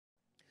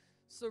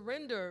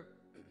Surrender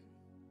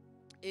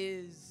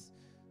is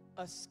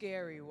a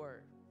scary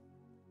word.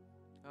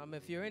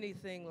 If you're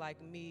anything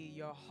like me,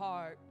 your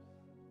heart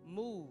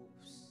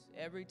moves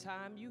every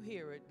time you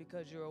hear it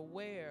because you're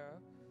aware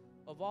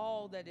of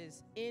all that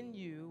is in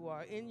you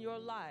or in your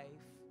life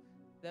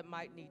that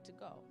might need to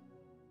go,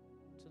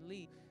 to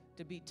leave,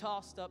 to be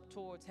tossed up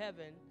towards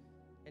heaven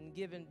and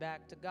given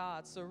back to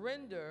God.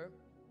 Surrender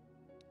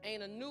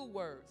ain't a new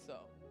word,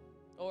 though,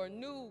 or a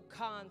new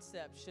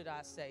concept, should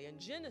I say. In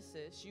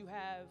Genesis, you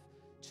have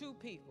two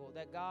people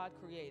that God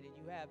created.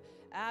 You have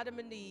Adam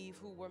and Eve,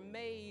 who were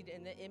made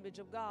in the image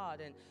of God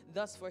and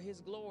thus for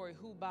his glory,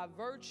 who by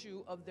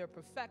virtue of their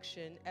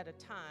perfection at a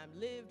time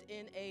lived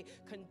in a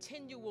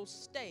continual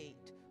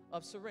state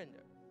of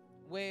surrender,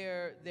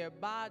 where their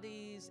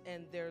bodies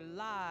and their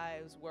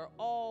lives were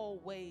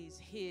always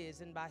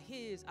his, and by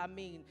his I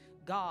mean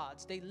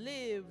God's. They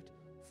lived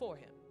for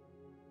him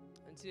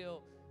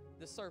until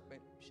the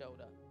serpent showed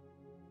up.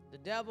 The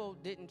devil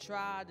didn't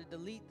try to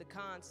delete the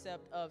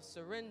concept of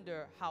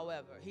surrender,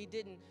 however. He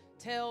didn't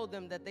tell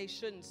them that they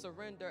shouldn't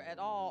surrender at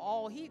all.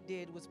 All he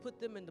did was put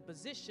them in the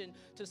position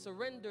to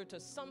surrender to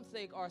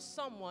something or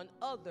someone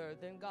other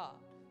than God,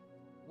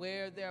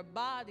 where their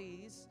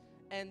bodies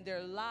and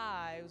their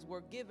lives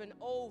were given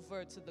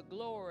over to the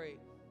glory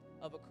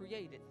of a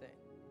created thing.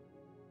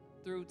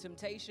 Through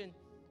temptation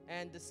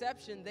and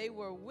deception, they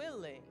were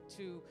willing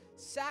to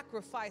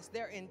sacrifice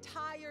their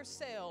entire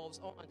selves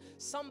on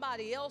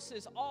somebody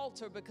else's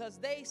altar because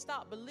they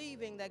stopped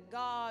believing that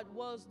God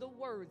was the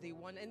worthy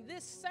one. And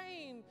this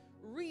same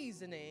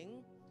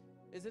reasoning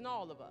is in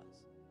all of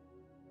us.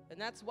 And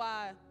that's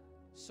why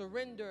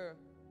surrender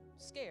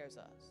scares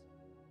us,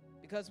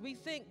 because we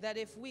think that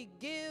if we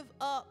give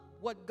up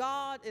what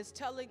God is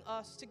telling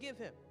us to give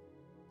him,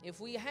 if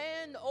we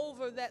hand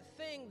over that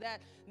thing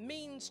that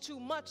means too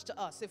much to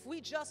us, if we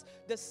just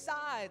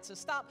decide to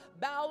stop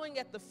bowing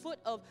at the foot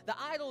of the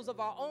idols of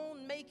our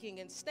own making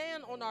and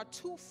stand on our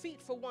 2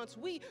 feet for once,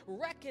 we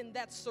reckon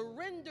that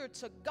surrender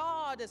to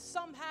God is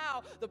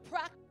somehow the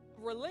practice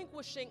of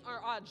relinquishing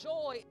our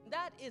joy.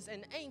 That is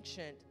an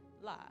ancient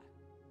lie.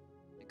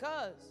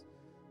 Because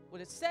what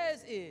it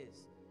says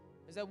is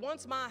that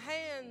once my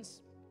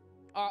hands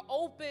are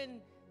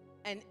open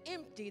and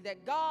empty,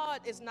 that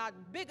God is not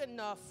big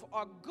enough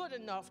or good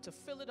enough to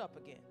fill it up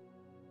again.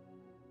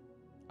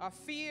 Our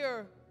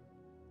fear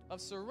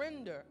of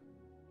surrender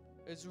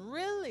is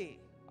really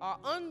our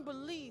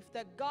unbelief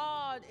that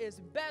God is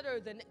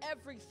better than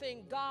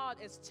everything God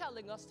is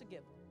telling us to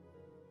give.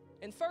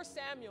 In 1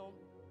 Samuel,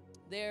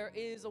 there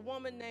is a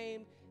woman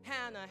named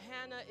Hannah.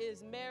 Hannah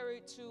is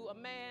married to a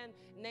man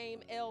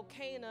named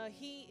Elkanah.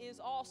 He is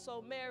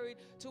also married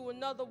to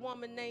another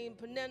woman named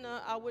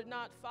Peninnah. I would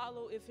not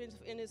follow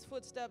in his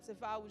footsteps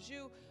if I was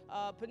you.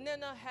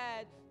 Peninnah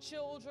had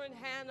children.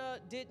 Hannah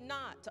did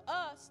not. To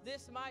us,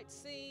 this might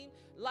seem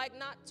like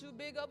not too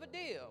big of a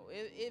deal.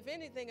 If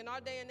anything, in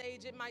our day and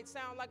age, it might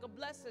sound like a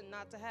blessing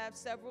not to have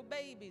several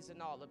babies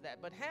and all of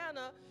that. But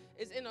Hannah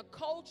is in a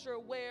culture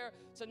where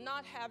to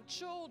not have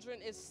children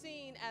is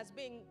seen as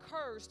being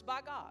cursed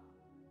by God.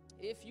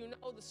 If you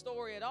know the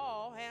story at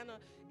all, Hannah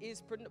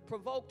is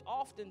provoked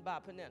often by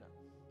Peninnah,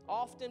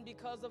 often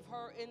because of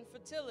her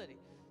infertility,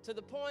 to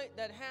the point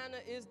that Hannah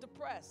is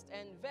depressed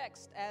and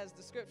vexed, as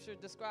the scripture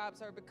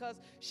describes her, because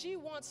she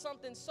wants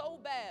something so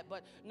bad,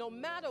 but no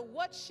matter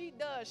what she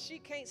does, she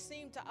can't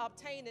seem to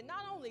obtain it.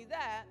 Not only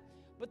that,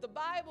 but the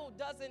Bible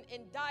doesn't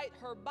indict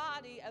her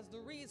body as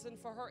the reason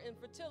for her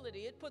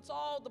infertility. It puts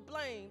all the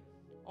blame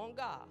on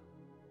God.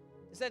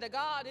 It said that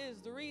God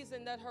is the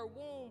reason that her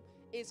womb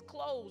is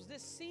closed.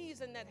 This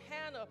season that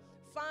Hannah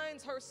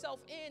finds herself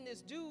in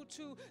is due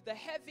to the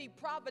heavy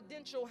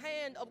providential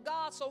hand of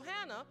God. So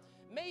Hannah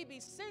may be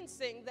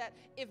sensing that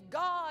if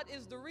God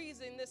is the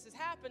reason this is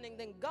happening,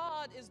 then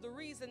God is the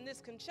reason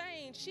this can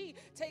change. She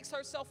takes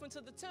herself into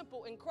the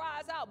temple and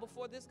cries out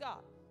before this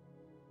God.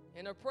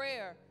 In her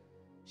prayer,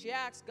 she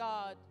asks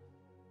God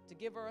to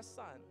give her a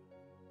son.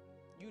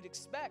 You'd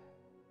expect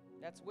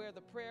that's where the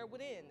prayer would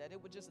end, that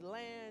it would just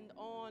land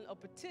on a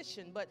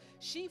petition. But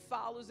she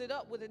follows it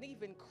up with an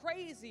even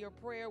crazier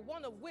prayer,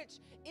 one of which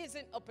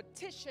isn't a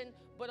petition,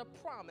 but a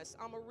promise.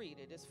 I'm going to read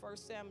it. It's 1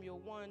 Samuel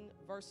 1,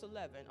 verse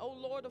 11. O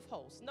Lord of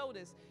hosts.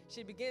 Notice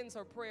she begins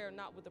her prayer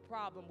not with the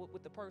problem, but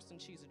with the person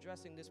she's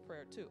addressing this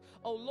prayer to.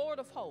 O Lord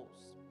of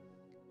hosts,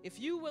 if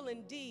you will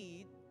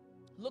indeed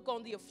look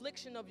on the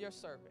affliction of your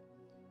servant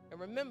and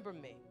remember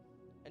me,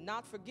 and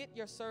not forget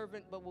your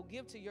servant, but will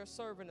give to your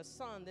servant a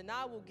son, then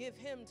I will give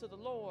him to the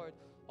Lord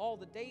all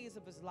the days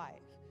of his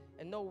life,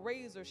 and no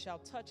razor shall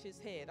touch his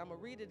head. I'm going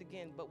to read it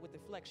again, but with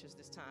inflections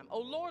this time. O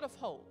Lord of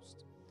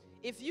hosts,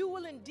 if you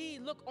will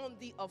indeed look on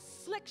the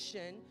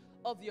affliction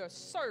of your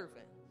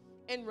servant,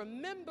 and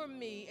remember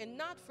me, and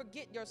not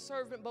forget your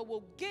servant, but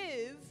will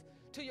give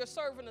to your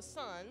servant a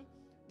son,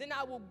 then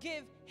I will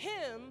give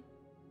him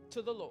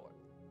to the Lord.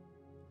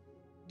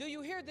 Do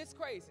you hear this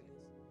craziness?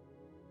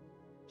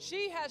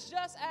 She has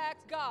just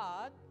asked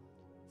God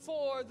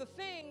for the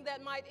thing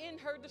that might end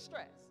her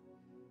distress.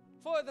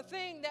 for the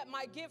thing that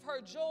might give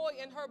her joy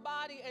in her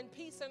body and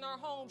peace in her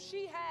home.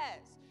 She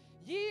has,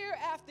 year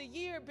after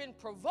year, been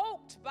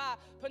provoked by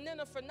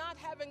Peninnah for not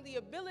having the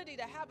ability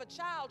to have a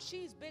child.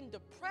 She's been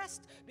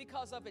depressed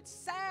because of it,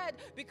 sad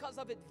because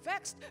of it,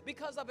 vexed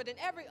because of it, and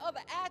every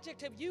other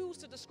adjective used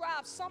to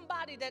describe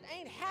somebody that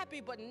ain't happy.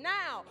 But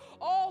now,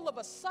 all of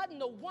a sudden,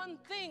 the one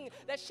thing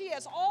that she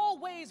has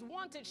always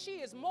wanted,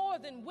 she is more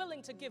than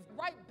willing to give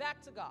right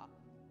back to God.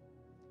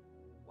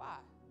 Why?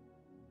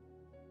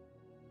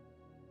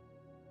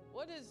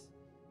 What is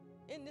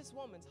in this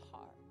woman's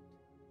heart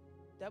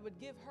that would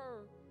give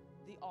her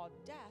the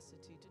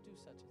audacity to do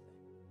such a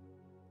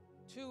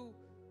thing? To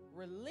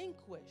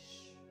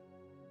relinquish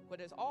what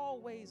has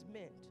always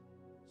meant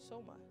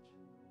so much.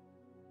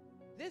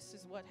 This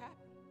is what happened.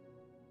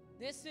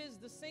 This is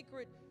the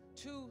secret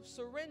to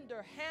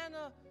surrender.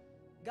 Hannah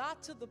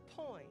got to the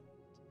point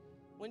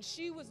when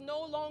she was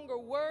no longer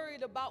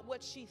worried about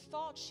what she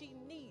thought she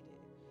needed,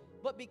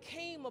 but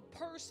became a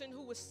person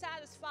who was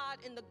satisfied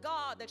in the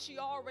God that she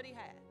already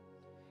had.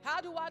 How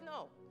do I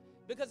know?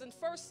 Because in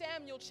 1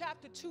 Samuel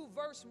chapter 2,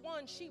 verse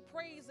 1, she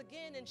prays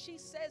again and she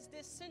says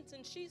this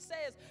sentence. She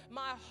says,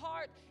 my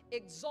heart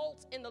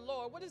exalts in the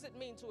Lord. What does it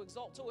mean to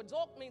exalt? To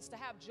exalt means to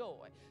have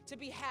joy, to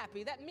be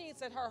happy. That means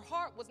that her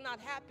heart was not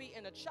happy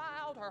in a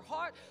child. Her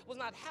heart was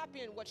not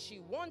happy in what she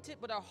wanted,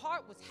 but her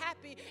heart was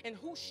happy in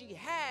who she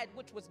had,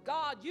 which was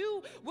God.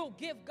 You will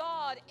give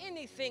God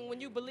anything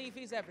when you believe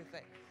He's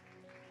everything.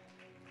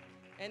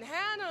 And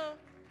Hannah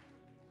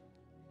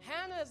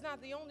is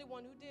not the only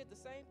one who did the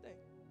same thing.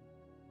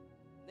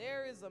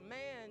 There is a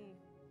man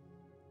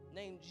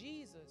named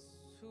Jesus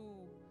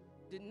who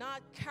did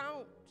not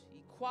count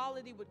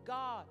equality with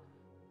God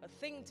a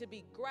thing to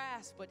be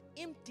grasped, but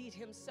emptied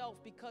himself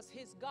because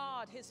his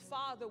God, his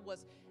Father,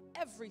 was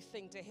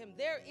everything to him.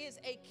 There is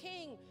a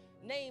king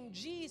named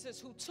Jesus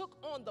who took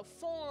on the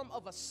form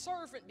of a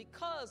servant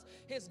because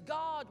his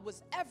God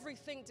was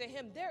everything to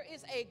him. There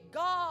is a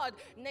God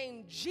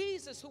named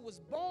Jesus who was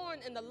born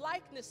in the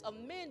likeness of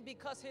men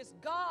because his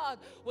God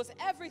was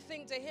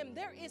everything to him.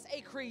 There is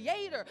a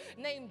creator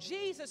named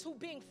Jesus who,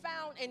 being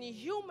found in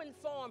human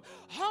form,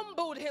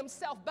 humbled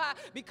himself by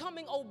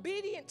becoming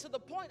obedient to the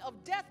point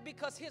of death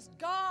because his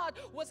God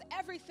was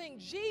everything.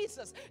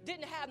 Jesus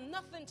didn't have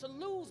nothing to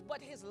lose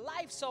but his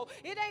life, so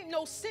it ain't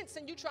no sense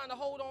in you trying to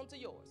hold on to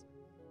yours.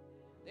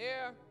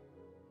 There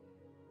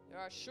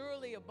are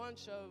surely a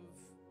bunch of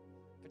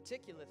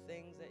particular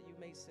things that you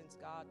may sense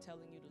God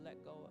telling you to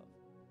let go of,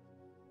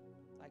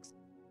 like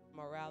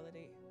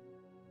morality,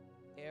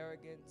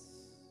 arrogance,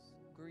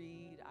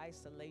 greed,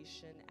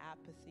 isolation,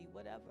 apathy,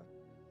 whatever.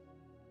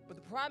 But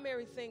the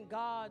primary thing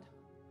God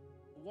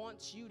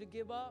wants you to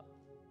give up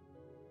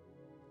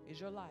is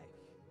your life.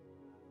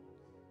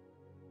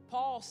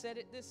 Paul said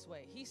it this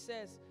way. He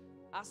says,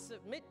 I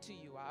submit to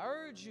you, I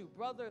urge you,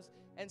 brothers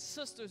and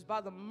sisters, by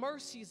the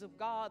mercies of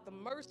God, the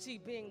mercy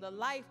being the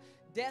life,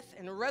 death,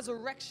 and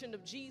resurrection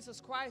of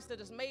Jesus Christ that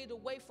has made a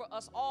way for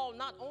us all,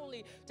 not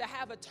only to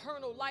have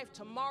eternal life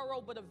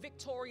tomorrow, but a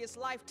victorious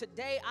life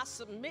today. I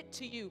submit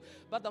to you,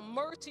 by the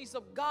mercies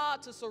of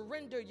God, to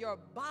surrender your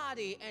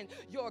body and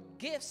your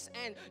gifts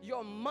and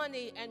your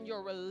money and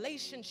your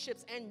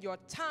relationships and your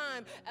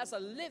time as a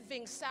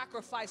living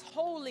sacrifice,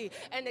 holy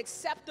and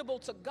acceptable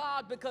to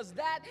God, because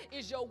that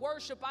is your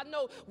worship. I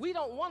know we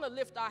don't want to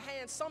lift our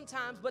hands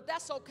sometimes, but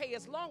that's okay.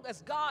 As long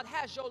as God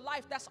has your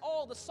life, that's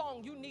all the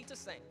song you need to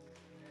sing.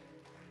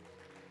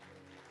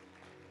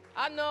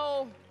 I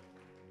know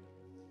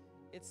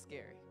it's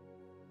scary.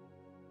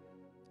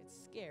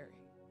 It's scary.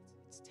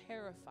 It's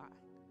terrifying.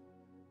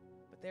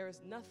 But there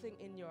is nothing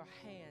in your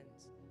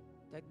hands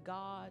that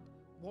God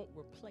won't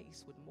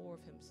replace with more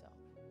of himself.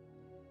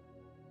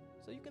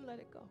 So you can let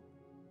it go.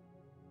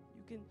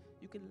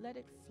 You can let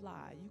it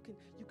fly. You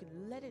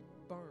can let it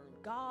burn.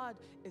 God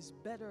is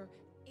better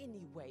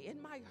anyway. It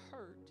might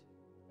hurt.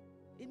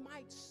 It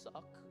might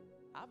suck.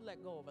 I've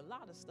let go of a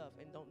lot of stuff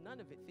and none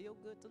of it feel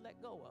good to let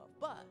go of.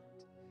 But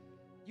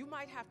you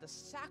might have to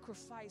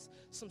sacrifice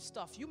some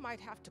stuff. You might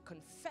have to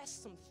confess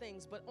some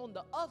things, but on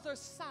the other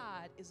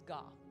side is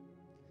God.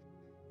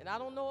 And I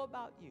don't know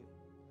about you,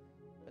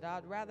 but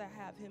I'd rather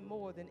have him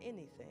more than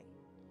anything,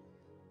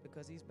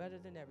 because he's better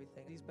than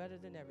everything. He's better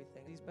than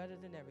everything. He's better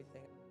than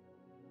everything.